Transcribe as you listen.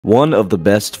One of the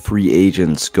best free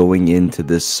agents going into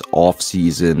this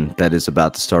offseason that is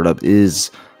about to start up is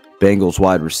Bengals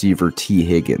wide receiver T.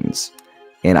 Higgins.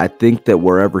 And I think that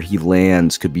wherever he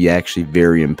lands could be actually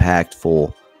very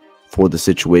impactful for the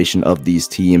situation of these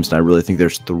teams. And I really think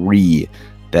there's three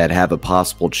that have a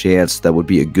possible chance that would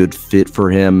be a good fit for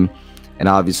him. And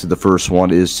obviously the first one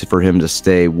is for him to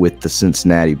stay with the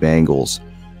Cincinnati Bengals.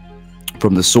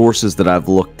 From the sources that I've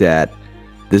looked at,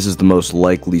 this is the most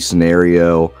likely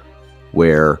scenario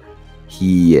where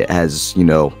he has,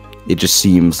 it just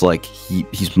seems like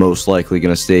he's most likely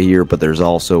going to stay here, but there's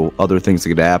also other things that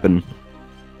could happen.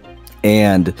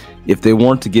 And if they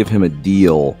weren't to give him a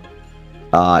deal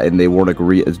and they weren't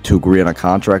to agree on a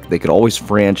contract, they could always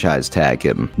franchise tag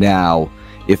him. Now,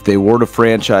 if they were to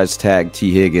franchise tag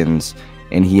T. Higgins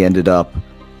and he ended up,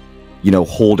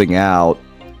 holding out,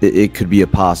 it could be a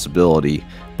possibility.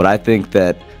 But I think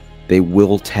that they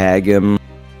will tag him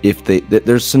if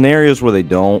there's scenarios where they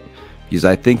don't, because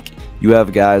I think you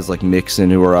have guys like Mixon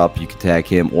who are up, you can tag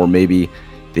him, or maybe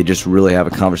they just really have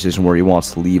a conversation where he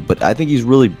wants to leave. But I think he's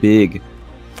really big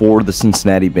for the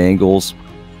Cincinnati Bengals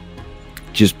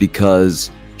just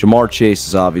because Jamar Chase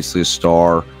is obviously a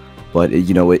star, but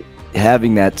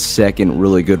having that second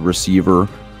really good receiver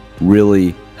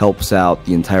really helps out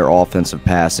the entire offensive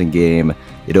passing game.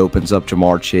 It opens up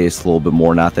Jamar Chase a little bit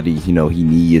more. Not that he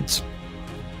needs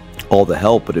all the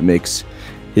help, but it makes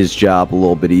his job a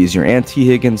little bit easier. And T.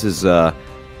 Higgins is,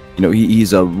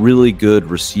 he's a really good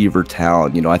receiver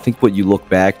talent. I think what you look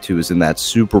back to is in that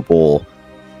Super Bowl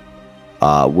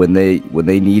when they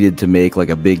needed to make like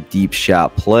a big deep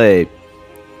shot play.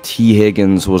 T.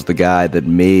 Higgins was the guy that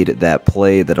made that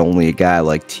play that only a guy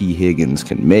like T. Higgins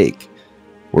can make,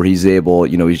 where he's able,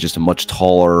 he's just a much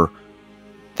taller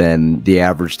than the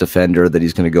average defender that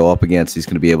he's going to go up against. He's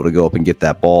going to be able to go up and get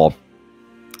that ball.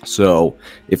 So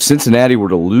if Cincinnati were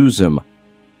to lose him,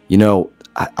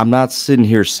 I'm not sitting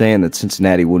here saying that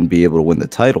Cincinnati wouldn't be able to win the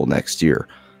title next year,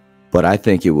 but I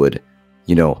think it would,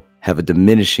 have a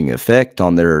diminishing effect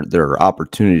on their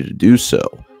opportunity to do so.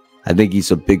 I think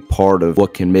he's a big part of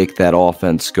what can make that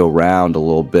offense go round a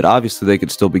little bit. Obviously, they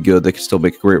could still be good. They could still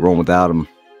make a great run without him.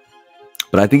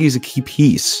 But I think he's a key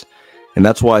piece. And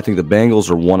that's why I think the Bengals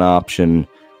are one option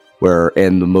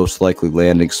and the most likely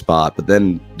landing spot. But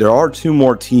then there are two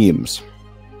more teams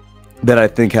that I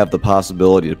think have the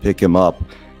possibility to pick him up.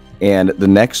 And the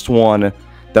next one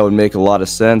that would make a lot of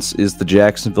sense is the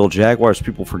Jacksonville Jaguars.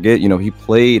 People forget, he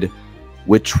played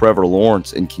with Trevor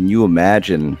Lawrence. And can you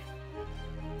imagine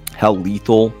how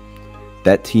lethal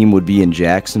that team would be in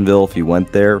Jacksonville if he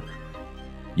went there?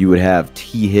 You would have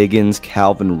T. Higgins,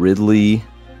 Calvin Ridley.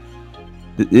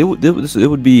 It would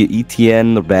be ETN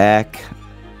in the back.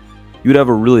 You would have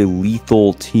a really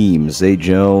lethal team. Zay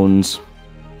Jones.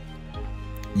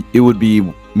 It would be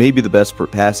maybe the best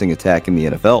passing attack in the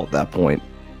NFL at that point,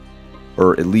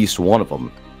 or at least one of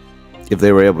them, if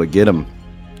they were able to get him.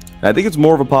 And I think it's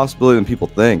more of a possibility than people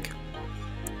think,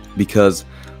 because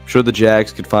I'm sure the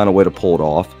Jags could find a way to pull it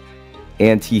off.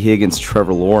 And T. Higgins,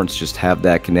 Trevor Lawrence just have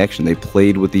that connection. They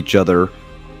played with each other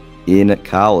in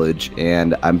college,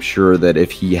 and I'm sure that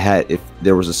if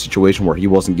there was a situation where he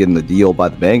wasn't getting the deal by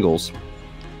the Bengals,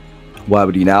 why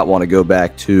would he not want to go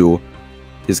back to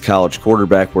his college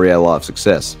quarterback where he had a lot of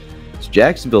success? So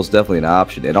Jacksonville's definitely an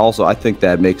option, and also I think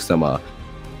that makes them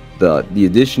the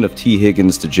addition of T.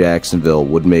 Higgins to Jacksonville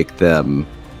would make them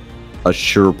a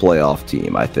sure playoff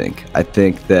team. I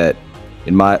think that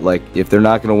if they're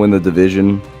not going to win the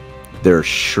division, they're a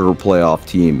sure playoff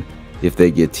team if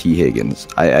they get T. Higgins.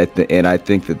 I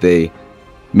think that they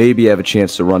maybe have a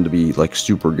chance to run to be like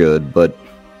super good, but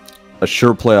a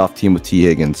sure playoff team with T.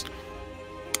 Higgins.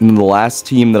 And then the last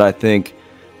team that I think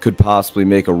could possibly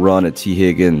make a run at T.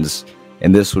 Higgins,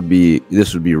 and this would be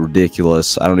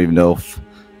ridiculous. I don't even know if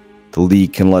the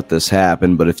league can let this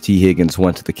happen, but if T. Higgins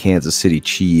went to the Kansas City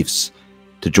Chiefs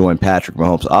to join Patrick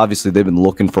Mahomes. Obviously, they've been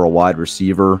looking for a wide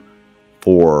receiver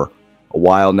for a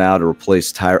while now to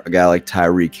replace a guy like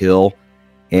Tyreek Hill.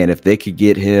 And if they could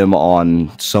get him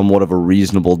on somewhat of a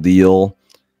reasonable deal,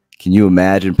 can you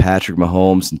imagine Patrick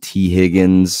Mahomes and T.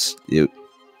 Higgins?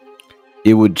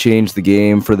 It would change the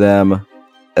game for them.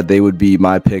 They would be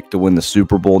my pick to win the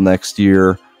Super Bowl next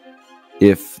year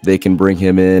if they can bring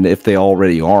him in, if they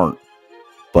already aren't.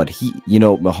 But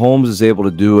Mahomes is able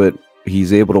to do it.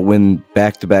 He's able to win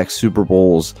back-to-back Super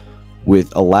Bowls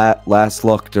with a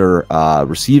lackluster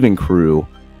receiving crew.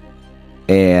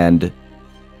 And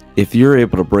if you're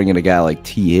able to bring in a guy like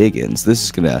T. Higgins, this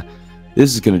is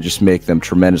gonna just make them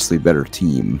tremendously better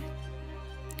team,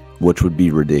 which would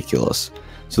be ridiculous.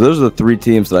 So those are the three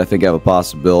teams that I think have a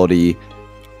possibility.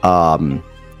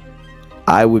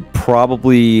 I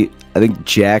think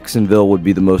Jacksonville would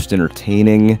be the most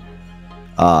entertaining.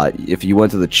 If he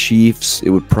went to the Chiefs, it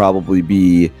would probably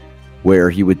be where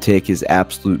he would take his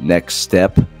absolute next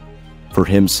step for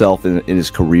himself in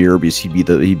his career, because he'd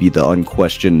be the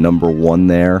unquestioned number one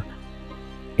there,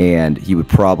 and he would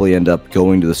probably end up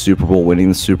going to the Super Bowl, winning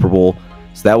the Super Bowl.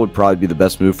 So that would probably be the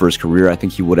best move for his career. I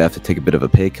think he would have to take a bit of a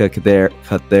pay cut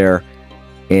there.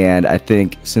 And I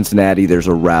think Cincinnati, there's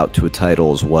a route to a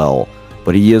title as well.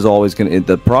 But he is always going to...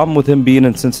 The problem with him being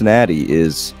in Cincinnati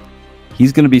is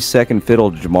he's going to be second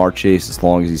fiddle to Jamar Chase as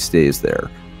long as he stays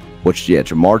there. Which, yeah,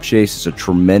 Jamar Chase is a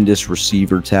tremendous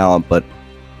receiver talent, but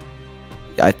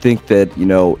I think that, you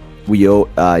know,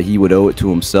 he would owe it to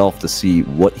himself to see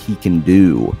what he can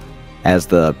do as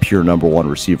the pure number one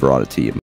receiver on a team.